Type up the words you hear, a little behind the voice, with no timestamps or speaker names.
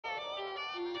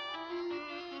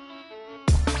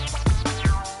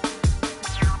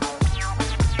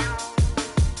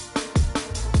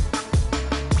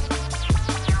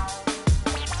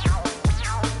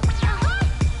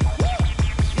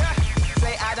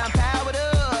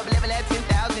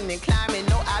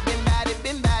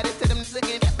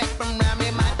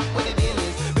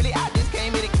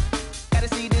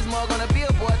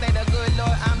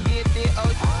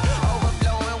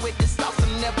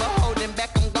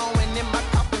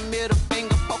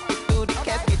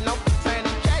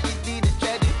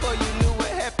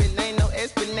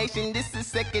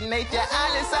second nature.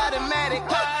 All is automatic.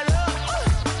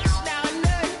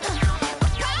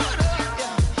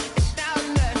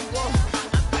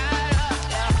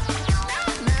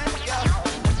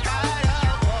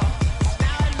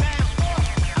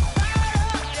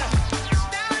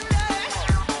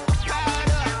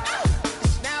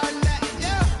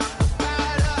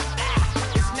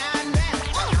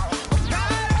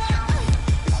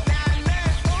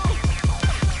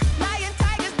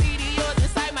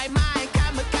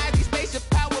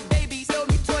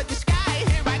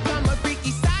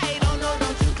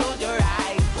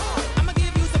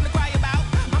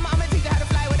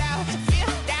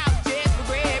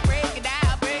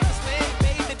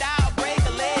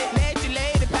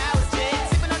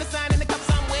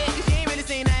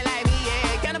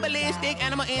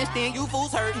 Animal instinct, you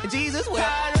fools hurt. Jesus will.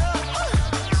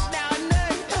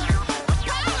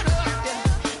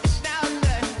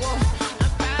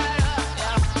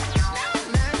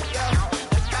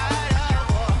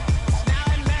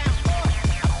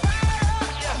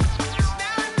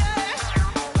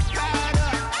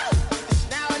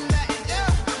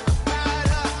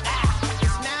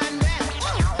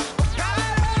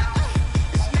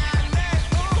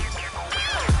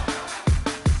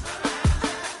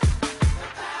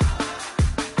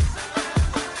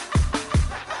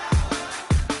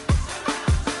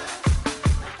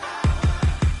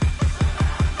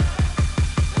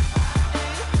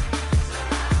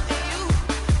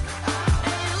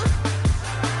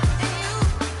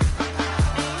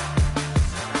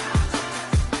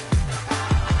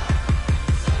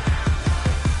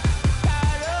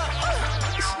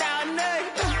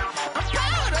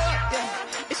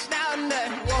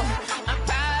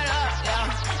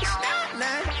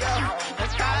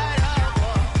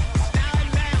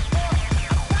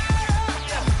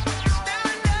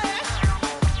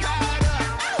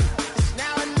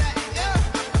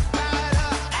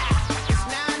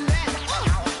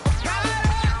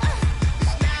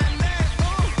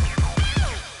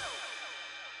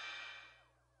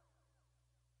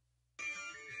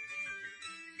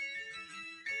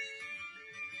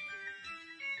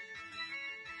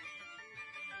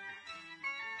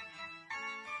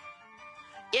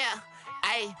 Yeah,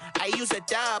 I use a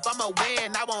dub, I'ma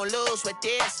win, I won't lose with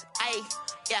this.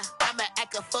 Yeah, I'ma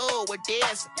act a fool with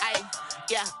this.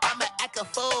 Yeah, I'ma act a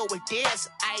fool with this.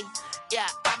 Yeah,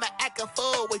 I'ma act a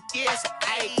fool with this.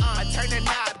 I turn the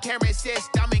knob, camera assist,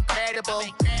 I'm incredible.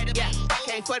 Yeah,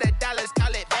 came for the dollars,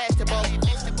 call it vegetable.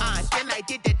 Then I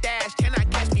did the dash, can I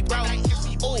catch me, bro?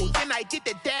 Ooh, then I did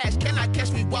the dash, can I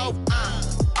catch me, whoa?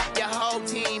 Your whole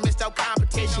team is no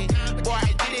competition. Boy,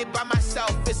 I did it by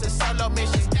myself, it's a solo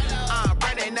mission.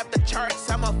 Running up the charts,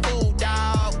 I'm a fool,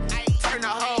 dog. Turn the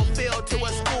whole field to a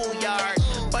schoolyard.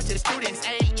 Bunch of students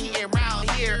ain't eating round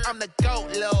here. I'm the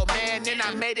GOAT, little man, and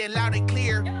I made it loud and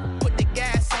clear. Put the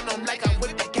gas on them like I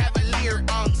whipped the Cavalier.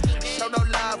 Show no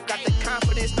love, got the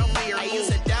confidence, no fear. I use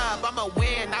a dub, I'ma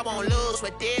win, I won't lose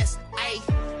with this.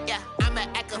 Yeah, I'ma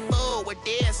act a fool with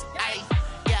this.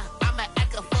 Yeah, I'ma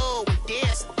act a fool with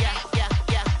this. Yeah,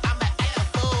 I'ma act a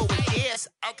fool with this.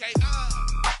 Okay,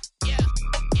 yeah,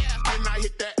 when I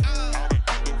hit that.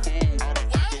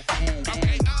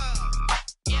 Okay,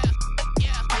 yeah,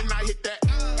 when I hit that.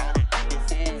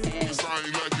 Cause I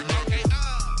ain't like it. Okay,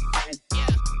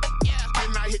 yeah,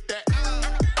 when I hit that.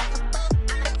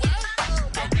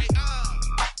 Okay,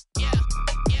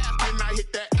 yeah, when I hit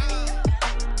that.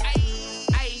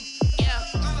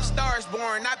 Yeah, Stars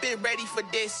born, I've been ready for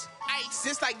this.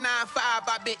 Since like 9-5,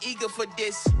 I've been eager for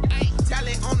this.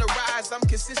 Talent on the rise, I'm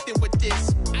consistent with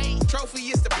this. Trophy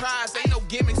is the prize, ain't no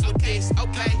gimmicks with this.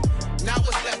 Okay, now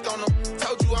what's left on them?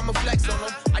 Told you I'ma flex on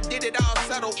them. I did it all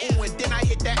subtle, ooh, and then I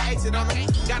hit that exit on them.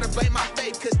 Gotta blame my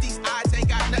faith, cause these odds ain't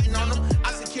got nothing on them.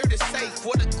 I secure the safe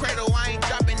for the cradle, I ain't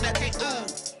dropping nothing, ooh.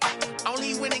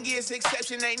 Only winning is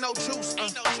exception, ain't no truce.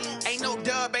 Ain't no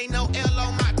dub, ain't no L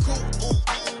on my crew.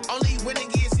 Only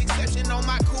winning is exception on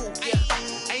my crew.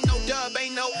 Yeah, ain't no dub,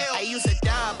 ain't no L. I use a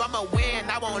dub, I'ma win,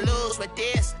 I won't lose with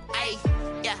this.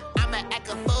 Yeah, I'ma act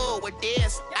a fool with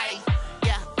this.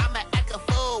 Yeah, I'ma act a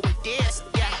fool with this.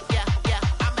 Yeah,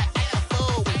 I'ma act a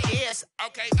fool with this.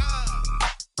 Okay,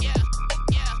 yeah,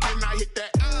 when I hit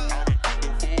that.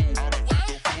 Okay,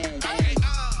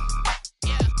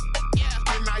 yeah,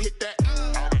 when I hit that.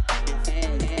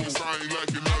 Cause I ain't like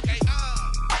it. Okay,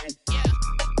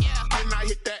 yeah, when I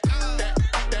hit that.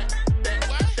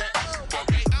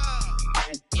 Okay,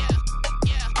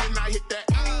 yeah, when I hit that.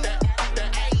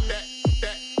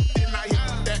 Then I hit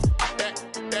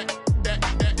that.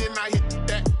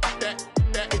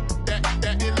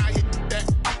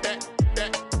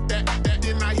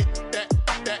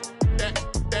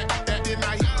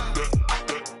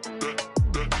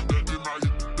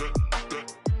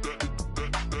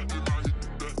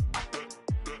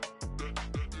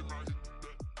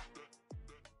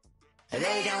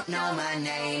 They don't know my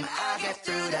name, I'll get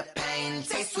through the pain.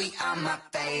 Taste sweet on my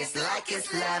face like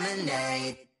it's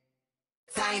lemonade.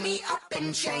 Tie me up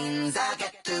in chains, I'll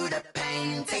get through the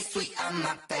pain. Taste sweet on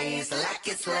my face like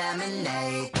it's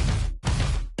lemonade.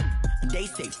 They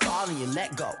say fall and you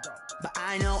let go, but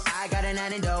I know I got an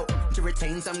antidote to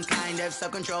retain some kind of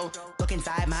self-control. Look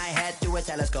inside my head through a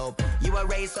telescope. You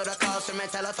erase all the calls from a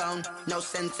telephone. No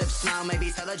sense of smile,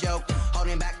 maybe tell a joke.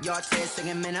 Holding back your tears,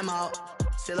 singing minimal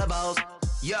syllables.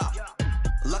 Yo,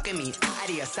 look at me, at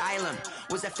the asylum.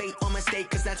 Was a fate or mistake,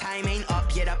 cause the time ain't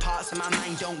up. Yet the parts of my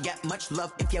mind don't get much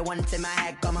love. If you want in my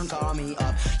head, come and call me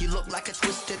up. You look like a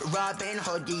twisted Robin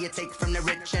Hood. You take from the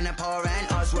rich and the poor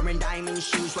and us. Wearing diamond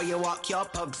shoes where you walk your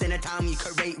pugs. In a town you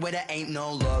create where there ain't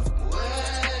no love. Where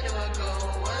do I go?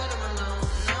 When I'm alone,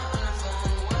 not on the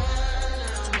phone. When I'm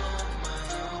on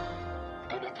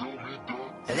my own.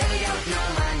 They don't know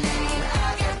my name,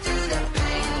 I'll get through the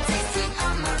pain. Taste sweet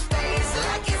on my face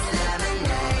like it's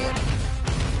lemonade.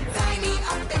 Tie me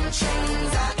up in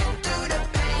chains, I'll get through the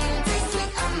pain. Taste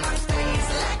sweet on my face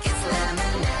like it's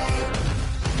lemonade.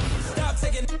 Stop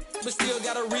taking, but still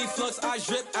got a reflux. I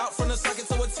drip out from the socket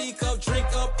to a teacup. Drink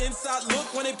up inside,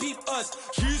 look when they peep us.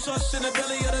 Huge us in the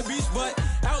belly of the beach, but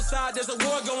outside there's a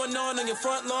war going on your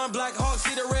front lawn. Black Hawk,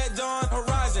 see the red dawn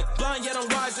horizon. Blind yet I'm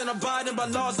rising, abiding by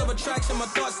laws of attraction. My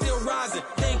thoughts still rising.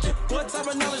 Thinking, what type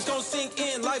of knowledge gon' sink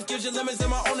in? Life gives you lemons and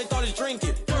my only thought is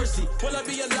drinking. Thirsty, will I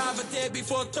be alive or dead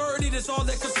before 30? That's all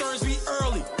that concerns me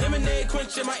early. Lemonade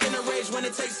quenching my inner rage when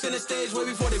it takes center stage way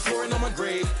before they pour it on my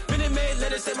grave. Minute Maid,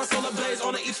 let it set my soul ablaze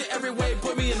on each and every way.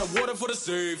 Put me in the water for the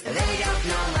save. They don't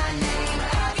know my name,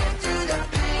 I'll get through the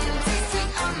pain. Taste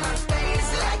sweet on my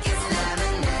face like it's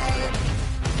lemonade.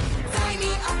 Tie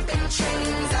me up in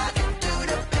chains, I'll get through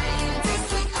the pain. Taste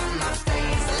sweet on my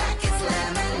face like it's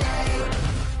lemonade.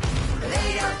 They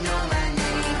don't know my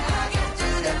name, I'll get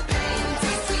through the pain.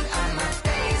 Taste sweet on my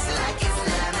face like it's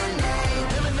lemonade.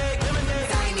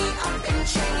 Tie me up in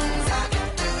chains, I'll get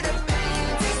through the pain.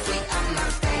 Taste sweet on my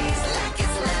face like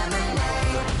it's lemonade.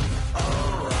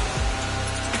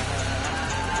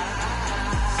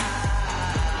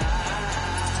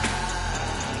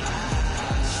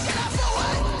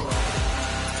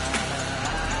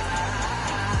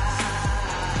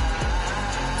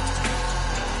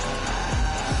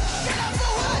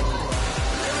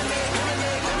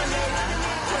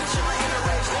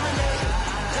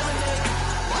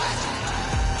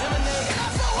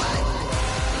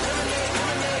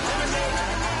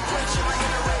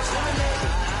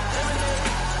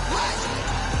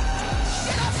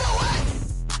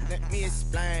 Let me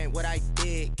explain what I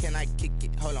did. Can I kick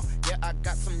it? Hold on. Yeah, I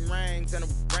got some rings and a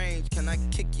range. Can I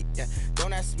kick it? Yeah.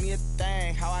 Don't ask me a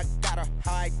thing. How I got her,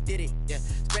 how I did it. Yeah.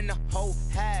 Spend the whole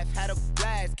half, had a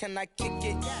blast. Can I kick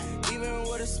it? Even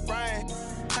with a sprain.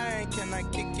 Pain, can I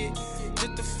kick it?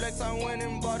 Just the flex, I went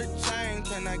and bought a chain.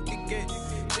 Can I kick it?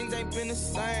 Things ain't been the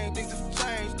same. Things have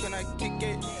changed. Can I kick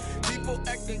it? People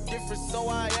acting different, so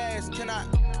I ask. Can I?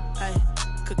 Hey,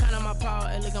 could count on my power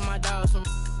and look at my dogs from.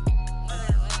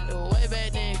 It was way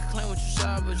back then, could claim what you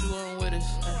saw, but you weren't with us.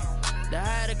 The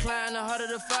higher the climb, the harder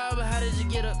the fall, but how did you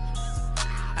get up?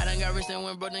 I done got rich and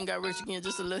went broke, then got rich again,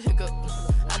 just a little hiccup.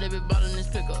 I done been ballin' this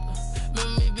pickup.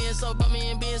 Remember me being so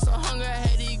bummy and being so hungry, I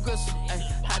had to eat gristle. Ay,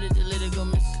 how did the lady go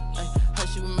miss? Ay, her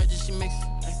she was magic, she mixed.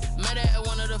 Met her at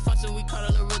one of the functions, we caught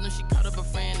her the rhythm, she caught up a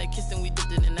friend, they kissed and we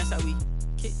dipped it, and that's how we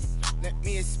kicked it. Let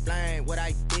me explain what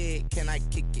I did. Can I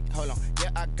kick it? Hold on. Yeah,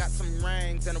 I got some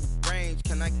rings and a range.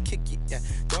 Can I kick it? Yeah.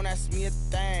 Don't ask me a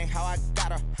thing. How I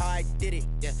got her, how I did it.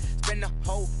 Yeah. Spend the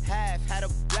whole half, had a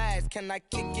blast. Can I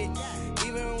kick it?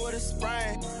 Even with a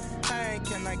sprain. Pain,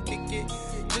 can I kick it?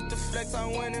 Just the flex, I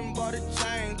went and bought a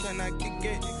chain. Can I kick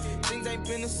it? Things ain't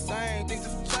been the same. Things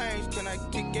have changed. Can I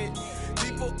kick it?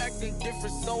 People acting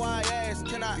different, so I asked.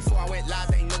 Can I? Before I went live,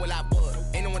 they ain't know what I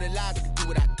was. Ain't no one alive that could do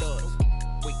what I does.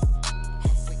 Wait.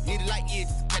 Need a light here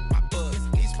just to catch my buzz.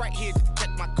 Need Sprite here just to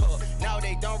catch my cup. Now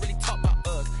they don't really talk about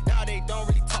us. Now they don't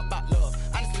really talk about love.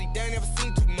 Honestly, they ain't never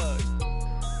seen too much.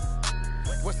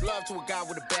 What's love to a guy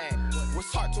with a bag?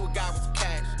 What's heart to a guy with some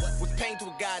cash? What's pain to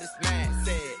a guy that's mad?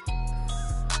 Said.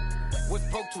 What's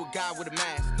broke to a guy with a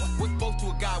mask? What's both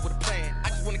to a guy with a plan? I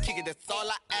just wanna kick it, that's all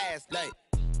I ask. Like.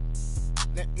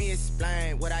 Let me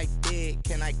explain what I did.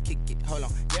 Can I kick it? Hold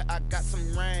on. Yeah, I got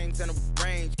some rings and a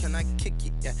range. Can I kick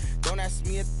it? Yeah. Don't ask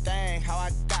me a thing. How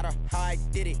I got her, how I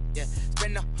did it. Yeah.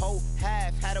 Spend the whole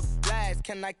half, had a blast.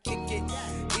 Can I kick it?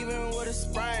 Even with a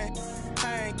sprain.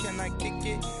 Pain, can I kick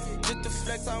it? Just the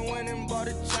flex, I went and bought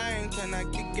a chain. Can I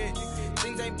kick it?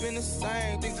 Things ain't been the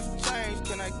same. Things have changed.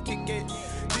 Can I kick it?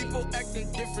 People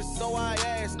acting different, so I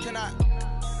ask. Can I?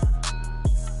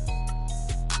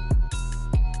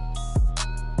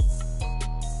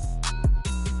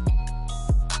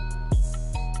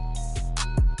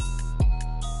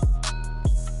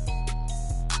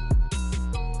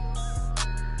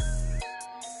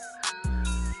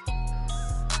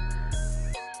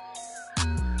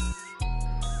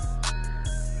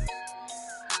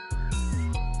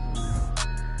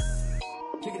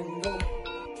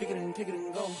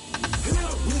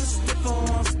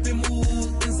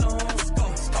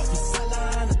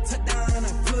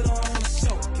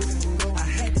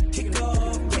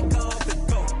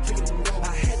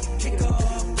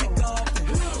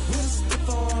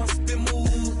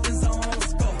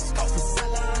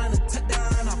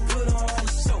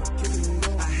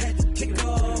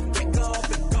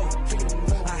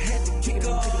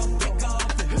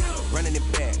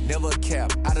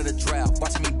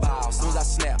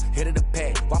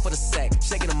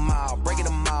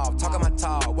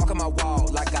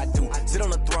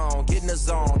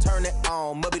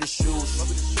 on, must be the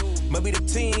shoes. Must be the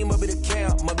team, must be the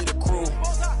camp, must be the crew.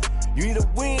 You need a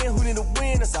win, who need a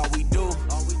win, that's all we do.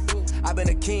 I've been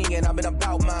a king and I've been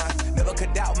about mine. Never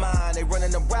could doubt mine, they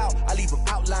running the route, I leave them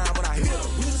outline when I hit them.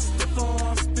 Stiff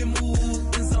on, spin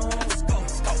move, in zone, scope.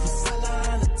 From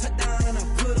sideline to touchdown, I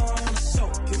put on a show.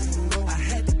 I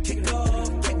had to kick off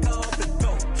and go.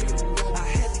 I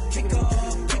had to kick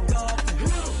off and go.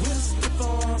 Stiff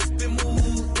on, spin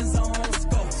move, in zone,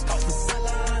 scope. From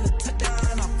sideline to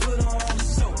touchdown, I put on a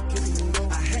show.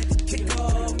 I had to kick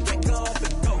off and go.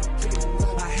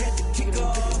 I had to kick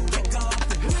off and go.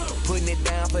 Putting it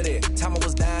down for that, time I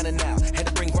was down and out. Had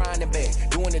to bring grinding back,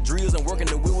 doing the drills and working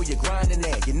the wheel where you're grinding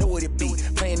at. You know what it be,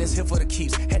 playing this here for the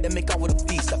keeps. Had to make out with a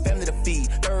feast, a family to feed.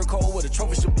 Third cold where the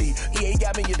trophy should be. EA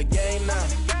got me in the game now.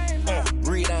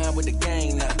 Gridiron with the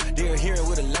game now. They're here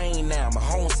with a lane now. My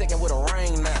home second with a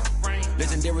ring now.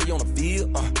 Legendary on the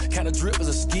field, kind of drip is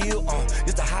a skill.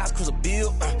 It's the highest cruiser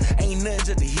bill, ain't nothing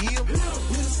just the hill.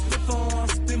 Stiff on,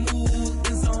 spin move,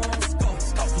 in zone, scope.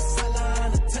 From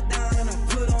sideline to touchdown, I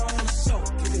put on a show.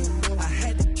 I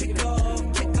had to kick off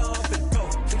and go.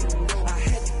 I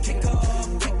had to kick off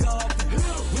and go.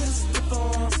 Stiff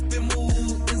on, spin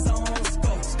move, in zone,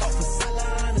 scope. From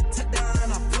sideline to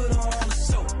touchdown, I put on a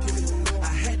show. I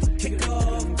had to kick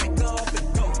off and go.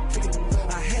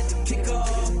 I had to kick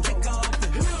off and go.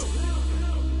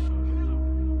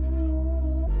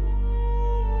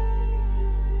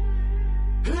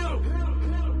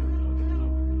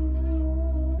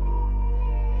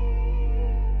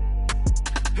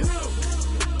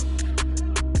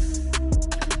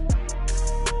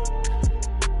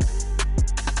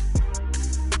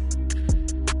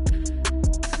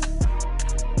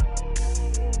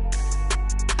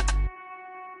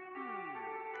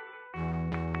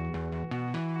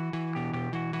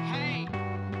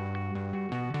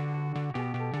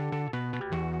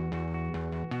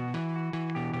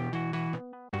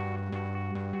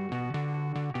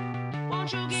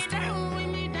 Won't you get down with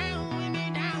me, down with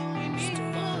me, down with me?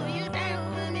 Oh, you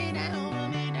down with me, down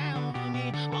with me, down with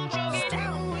me. Won't you get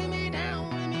down with me, down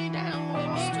with me, down with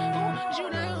me? Oh, you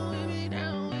down with me,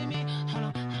 down with me? Hold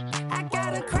on. I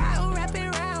got a crowd wrapping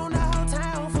around the whole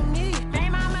town for me. They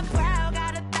mama proud,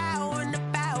 got a thou in the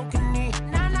balcony.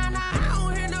 Nah, I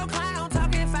don't hear no clown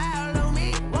talking foul on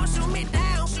me. Won't shoot me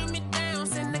down,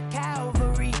 send the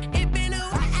cavalry. It been a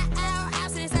while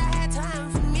since I had time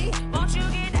for me. Won't you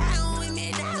get down with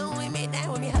me, down with me,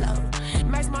 down with me? Hello.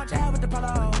 Max March out with the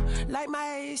polo. Like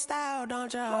my style,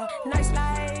 don't ya? Nights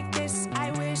like this,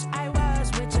 I wish I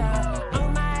was with ya.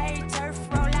 On my turf,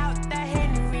 roll out the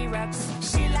Henry Rux.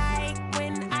 She like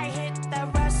when I hit the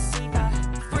receiver.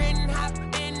 Friend hop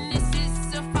in, this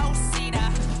is a four-seater.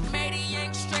 Made a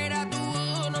yank straight out the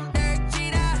wood, I'm Derek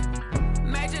Jeter.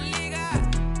 Major leaguer,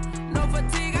 no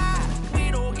fatigue.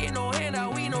 We don't get no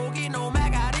handout, we don't get no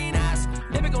Macarinas.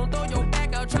 Never gon' throw your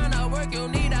back out, tryna work, you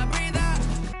need a breather.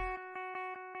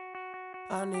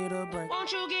 I need a break.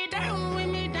 Won't you get down with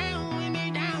me, down with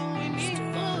me, down with me?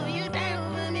 Oh, you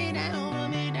down with me, down with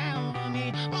me, down with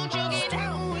me? Won't you get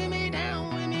down with me,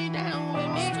 down with me, down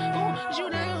with me? Oh, you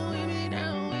down with me,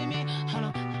 down with me? Hold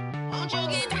on. Won't you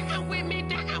get down with me,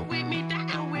 down with me,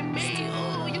 down with me?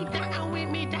 Oh, you down with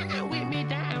me, down with me,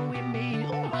 down with me?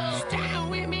 Oh, down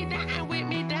with me, down with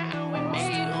me, down with me?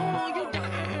 Oh, you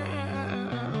down.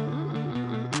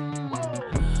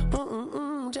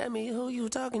 Tell me who you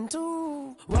talking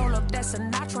to. Roll up that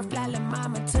Sinatra, fly la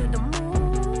mama to the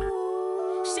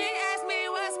moon. She asked me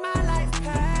what's my life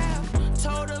path.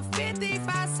 Told her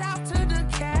 55 south to the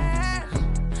cat.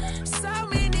 So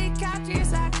many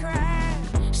couches I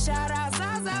cried. Shout out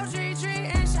Zazo, Tree,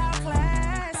 and shout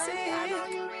classy. I know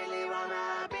you really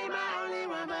wanna be my only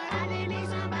one, but I didn't need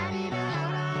somebody to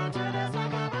hold on to the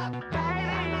sucker up, baby.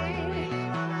 I know you really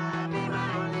wanna be my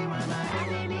only one, but I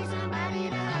didn't need somebody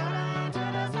to hold on to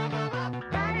the sucker up,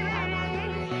 baby.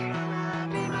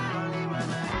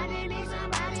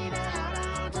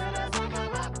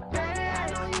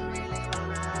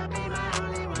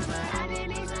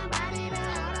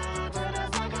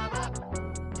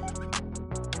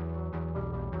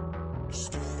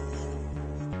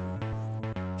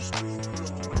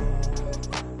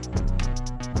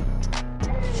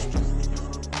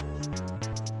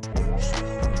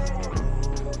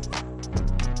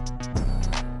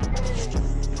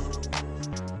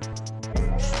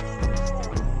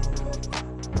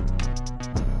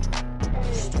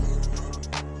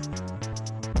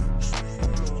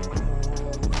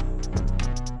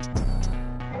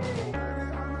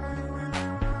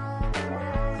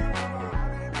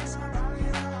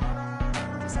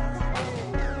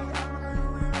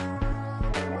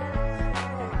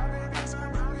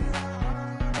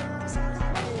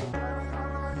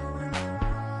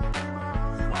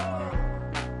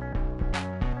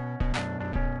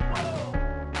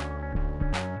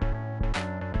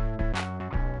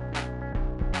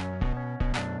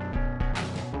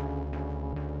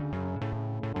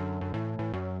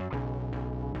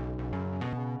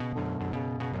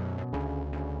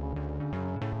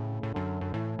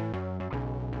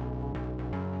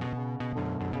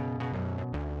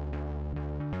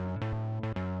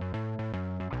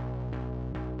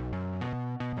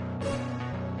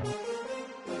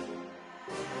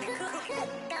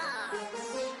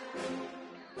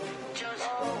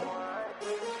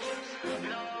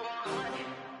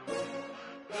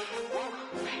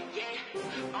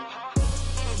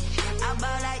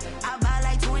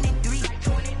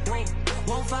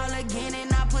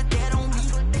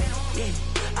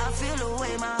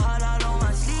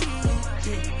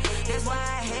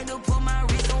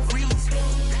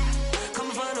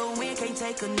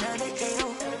 take another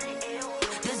L.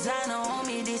 Designer on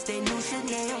me, this they new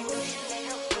Chanel.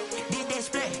 Did that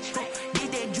splash,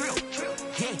 did that drill.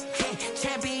 Yeah,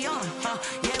 champion,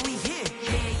 yeah, we here.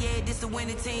 Yeah, this the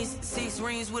winning teams. 6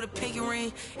 rings with a pinky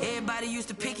ring. Everybody used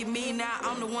to pick at me, now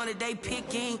I'm the one that they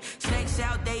picking. Snakes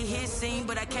out, they hit scene,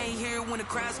 but I can't hear it when the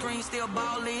crowd screams. Still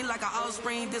ballin' like an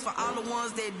offspring. This for all the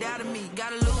ones that doubted me.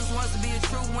 Gotta lose once to be a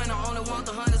true winner. Only want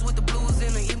the hunters with the blues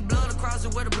in it. Eating blood across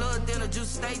it where the blood dinner. Juice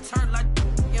stay turned like,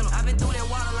 you know. I've been through that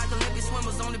water like Olympic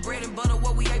swimmers. Only bread and butter,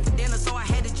 what we ate for dinner. So I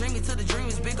had to dream it till the dream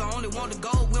is bigger. Only want the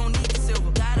gold, we don't need the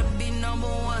silver. Gotta be number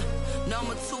 1,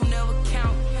 number 2 never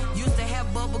count. Used to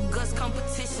have bubble guts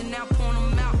competition, now point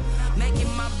them out.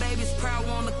 Making my babies proud,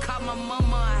 wanna cop my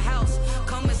mama a house.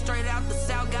 Coming straight out the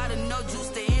south, gotta know juice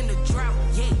to end the drought.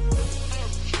 Yeah,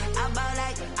 I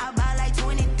buy like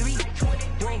 23.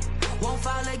 Won't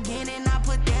fall again and I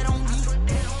put that on me.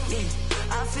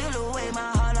 Yeah, I feel the way, my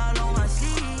heart all on my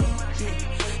sleeve. Yeah,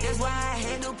 that's why I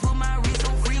had to put my wrist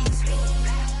on freeze.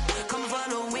 Come for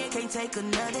the win, can't take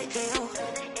another L.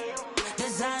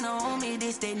 Designer on me,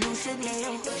 this that new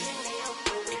Chanel.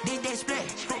 Did that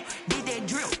splash, did that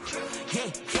drill. Yeah,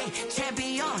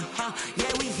 champion,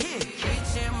 yeah, we here.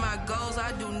 Reaching my goals,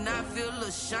 I do not feel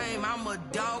ashamed. I'm a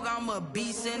dog, I'm a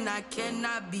beast, and I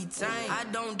cannot be tamed. I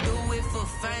don't do it for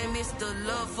fame, it's the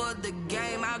love for the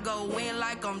game. I go in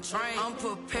like I'm trained. I'm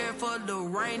prepared for the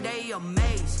rain, they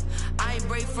amazed. I ain't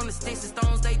break from the sticks and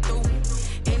stones they threw.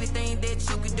 Anything that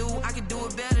you can do, I can do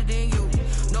it better than you.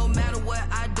 No matter what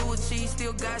I do, achieve,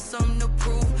 still got something to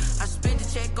prove. I spent the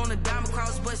check on the diamond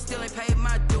cross, but still ain't paid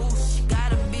my dues.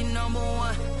 Gotta be number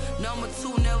 1, number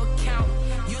 2 never count.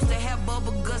 Used to have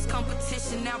bubble guts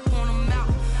competition, now point them out.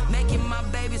 Making my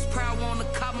babies proud, wanna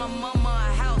cop my mama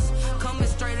a house. Coming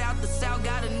straight out the south,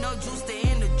 gotta know juice to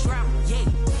end the drought. Yeah,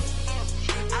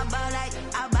 I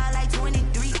buy like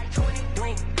 23.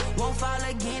 Won't fall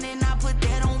again and I put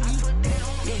that on me.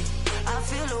 Yeah, I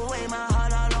feel the way, my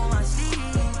heart all on my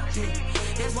sleeve. Yeah,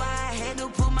 that's why I had to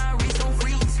put my wrist on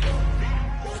freeze.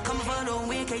 Coming for the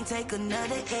win, can't take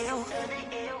another L.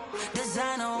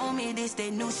 Designer on me, this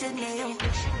that new Chanel.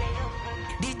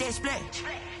 Did that splash,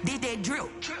 did that drill.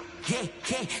 Yeah,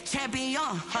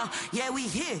 champion, yeah, we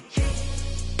here.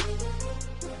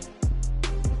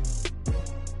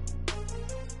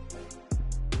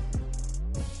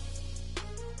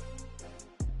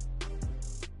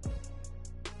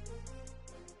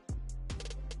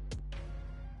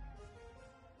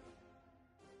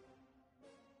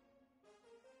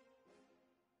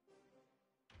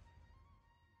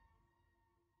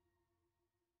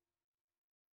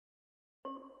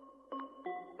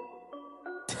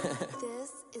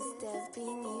 This is Dev B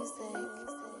Music.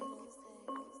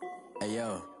 Hey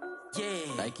yo,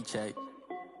 Yeah, Nike check.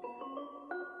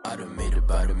 I done made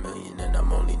about $1 million and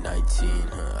I'm only 19.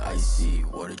 Icy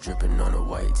water dripping on a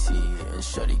white tee. And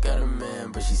shorty got a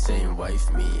man, but she saying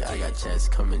wife me. I got checks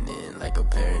coming in like a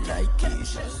pair of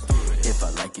Nikes. If I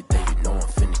like it, then you know I'm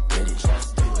finna get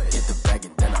it. Get the bag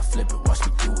and then I flip it, watch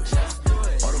me do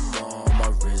it. All them on my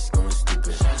wrist going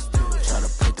stupid.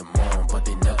 Tryna put them on, but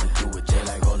they never do it. They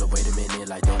like, hold up, wait a minute,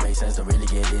 like don't make sense, don't really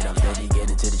get it. I'm steady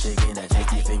getting to the chicken, that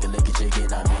cheeky finger licking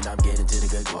chicken. I mean, I'm getting to the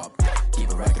good guap.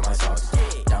 Keep a rack in my socks.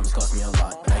 Diamonds cost me a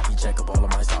lot. Nike check up all of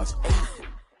my stocks.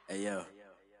 Hey yo,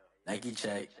 Nike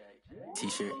check.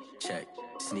 T-shirt check.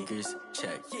 Sneakers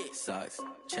check. Socks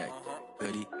check.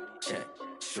 Hoodie check.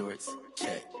 Shorts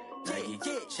check. Nike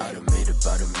I done made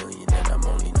about $1 million and I'm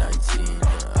only 19.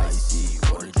 Icy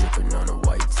water dripping on a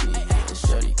white tee. And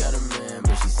shorty got a man,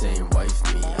 but she saying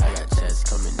wife me. I got checks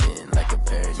coming in like a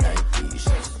pair of Nikes.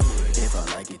 If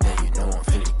I like it, then you know I'm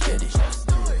finna get it.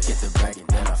 Get the bag and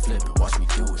then I flip it, watch me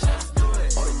do it.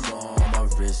 All them on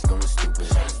my wrist going stupid.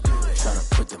 Tryna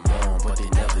put them on, but they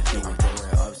never do it.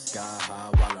 Going up sky high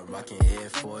while I'm rocking Air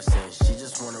Force. And she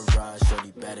just wanna ride,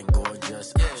 shorty bad and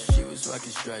gorgeous. She was rocking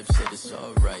stripes, said it's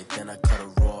alright. Then I cut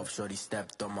her off, shorty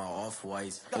stepped on my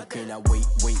off-whites. Okay, now wait.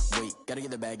 Gotta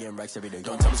get the bag and racks every day.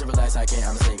 Don't tell me to relax, I can't,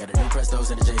 I'ma say. Got a new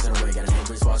Prestos and a J's in the way. Got a new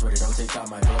Chris Foss, but it don't take time.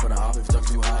 Might pull up on a hop if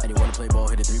it's too hot. And you wanna play ball,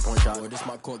 hit a 3-point shot. Or this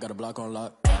my court, got a block on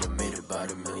lock. I done made about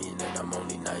 $1 million and I'm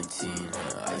only 19.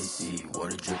 Icy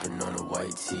water dripping on a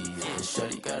white tee. And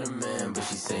shorty got a man, but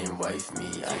she saying wife me.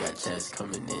 I got checks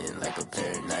coming in like a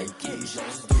pair of Nikes.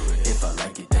 If I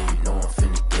like it, then you know I'm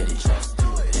finna get it.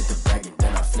 Hit the bag and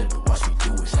then I flip it, watch me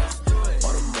do it.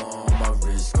 All them on my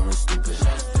wrist going stupid.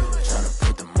 Tryna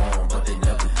put them on, but they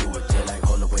never do it. They like,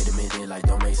 hold up, wait a minute, like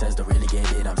don't make sense, don't really get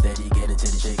it. I'm steady getting to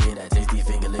the chicken, that tasty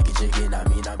finger licking chicken. I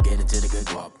mean, I'm getting to the good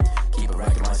guap. Keep a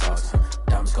rack in my socks.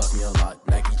 Diamonds cost me a lot.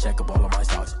 Nike check up all of my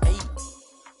stocks.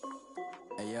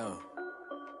 Hey yo.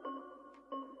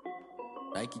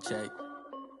 Thank you, Jake.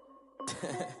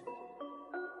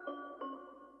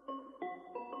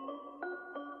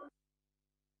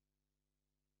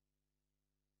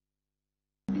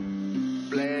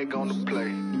 Flag on the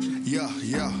play. Yeah,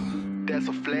 yeah. That's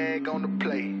a flag on the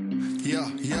play. Yeah,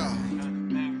 yeah.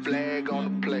 Flag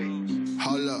on the play.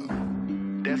 Hold up.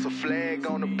 That's a flag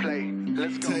on the play.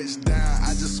 Let's go. Touchdown, I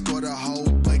just scored a whole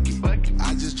bucket.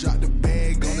 I just dropped the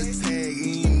bag on the tag,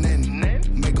 ain't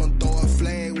nothing. Make 'em throw a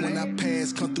flag when I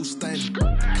pass, come through stunning.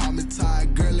 Call me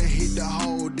tired, girl, and hit the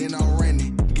hole, then I'm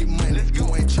running. Get money, you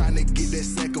ain't tryna get that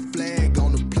second flag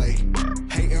on the play.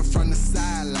 Hating from the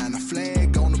sideline, a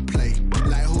flag on the play.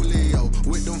 Like Julio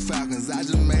with them Falcons, I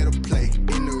just made a play.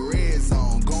 In the red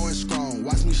zone, going strong,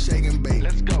 watch me shake and bake.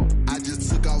 Let's go. I just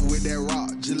took off with that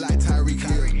rock, just like Tyreek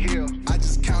Hill. I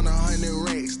just count 100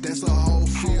 racks, that's a whole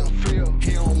field.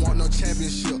 He don't want no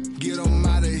championship, get him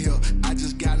out of here. I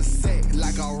just got a set,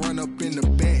 like I run up in the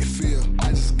backfield. I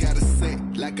just got a set,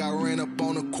 like I ran up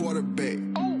on a quarterback.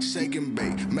 Shake and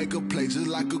bake, make a play just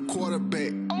like a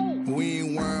quarterback. We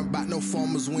ain't worrying about no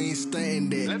formers, we ain't staying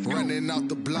there. Running off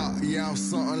the block, yeah, I'm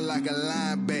something like a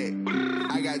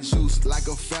linebacker. I got juice like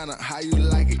a Fanta, how you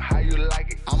like it? How you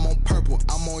like it? I'm on purple,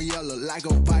 I'm on yellow, like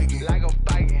a Viking. Like a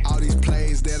Viking. All these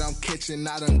plays that I'm catching,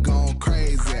 I done gone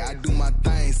crazy. I do my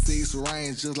thing, 6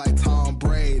 range, just like Tom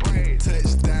Brady.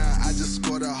 Touchdown, I just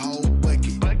scored a whole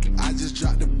bucket. I just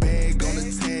dropped the bag on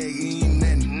the tag, ain't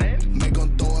nothing. Make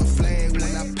 'em throw a flag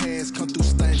when I pass, come through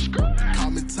stunning.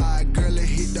 Call me tired, girl, and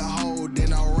hit the hole,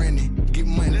 then I'm running. Get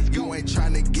money, you ain't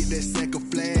tryna get that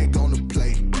second flag on the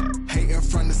play. Hating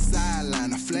from the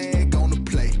sideline, a flag on the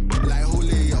play. Like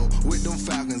Julio with them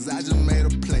Falcons, I just made a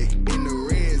play. In the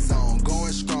red zone,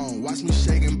 going strong, watch me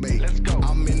shake and bake. Let's go.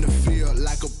 I'm in the field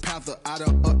like a Panther, I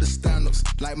done up the standards.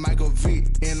 Like Michael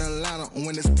Vick in Atlanta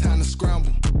when it's time to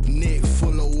scramble. Neck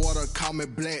full of water, call me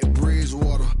Black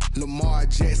Bridgewater. Lamar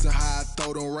Jackson, how I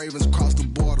throw them Ravens cross the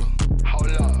border.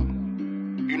 Hold up.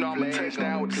 You know I'm a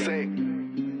touchdown with the sack.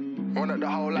 Run up the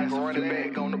hole like a running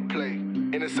back on the play.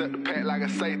 Intercept the pack like a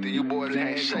safety. You boys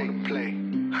ain't shake the play.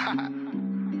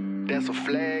 That's a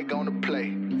flag on the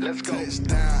play. Let's go.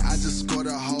 Touchdown, I just scored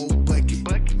a whole bucket.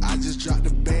 I just dropped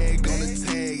the bag on the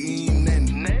tag, ain't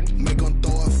nothing. Make 'em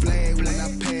throw a flag when I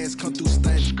pass, come through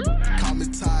stunning. Call me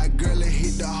tired, girl, and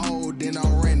hit the hole, then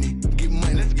I'm running. Get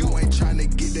money, you ain't tryna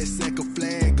get that second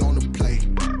flag on the play.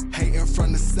 Hating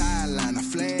from the sideline, a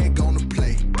flag on the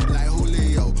play. Like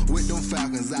Julio with them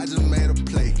Falcons, I just made a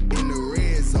play. In the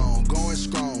red zone, going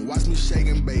strong, watch me shake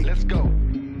and bake. Let's go.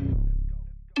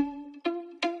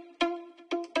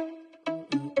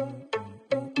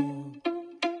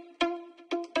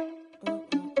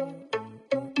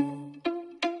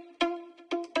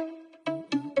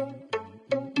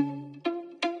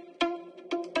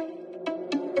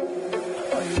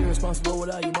 Irresponsible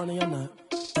without your money, I'm not.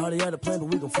 Thought he had a plan, but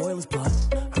we gon' foil his plot.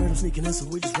 Heard him sneaking in, so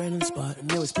we just ran in the spot. And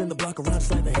then we spin the block around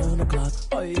just like the hands on the clock.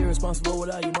 Are you irresponsible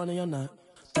without your money, I'm not.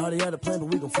 Thought he had a plan, but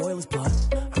we gon' foil his plot.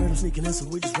 Heard him sneaking in, so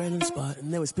we just ran in the spot.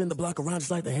 And then we spin the block around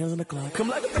just like the hands on the clock. Come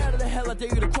like a bat of the hell, I dare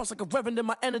you to cross like a reverend. In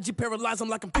my energy paralyzed, I'm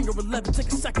like I'm finger 11. Take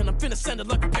a second, I'm finna send it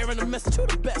like a parent a message. You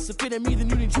the best, if it ain't me, then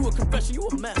you need you a confession. You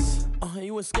a mess,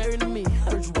 you ain't scary to me.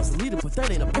 Heard you was a leader, but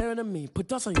that ain't apparent to me. Put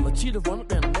dust on you like cheetah, run up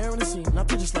down the air in the scene. I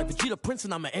feel just like Vegeta Prince,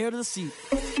 and I'm an heir to the seat.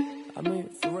 I mean,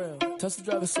 for real. Touch the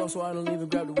driver's soft, so I don't even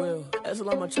grab the wheel. That's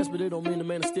on my chest, but it don't mean the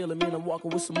man is stealing. Man, I'm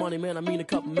walking with some money, man, I mean a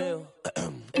couple mil.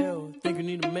 Ew, think you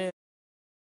need a man.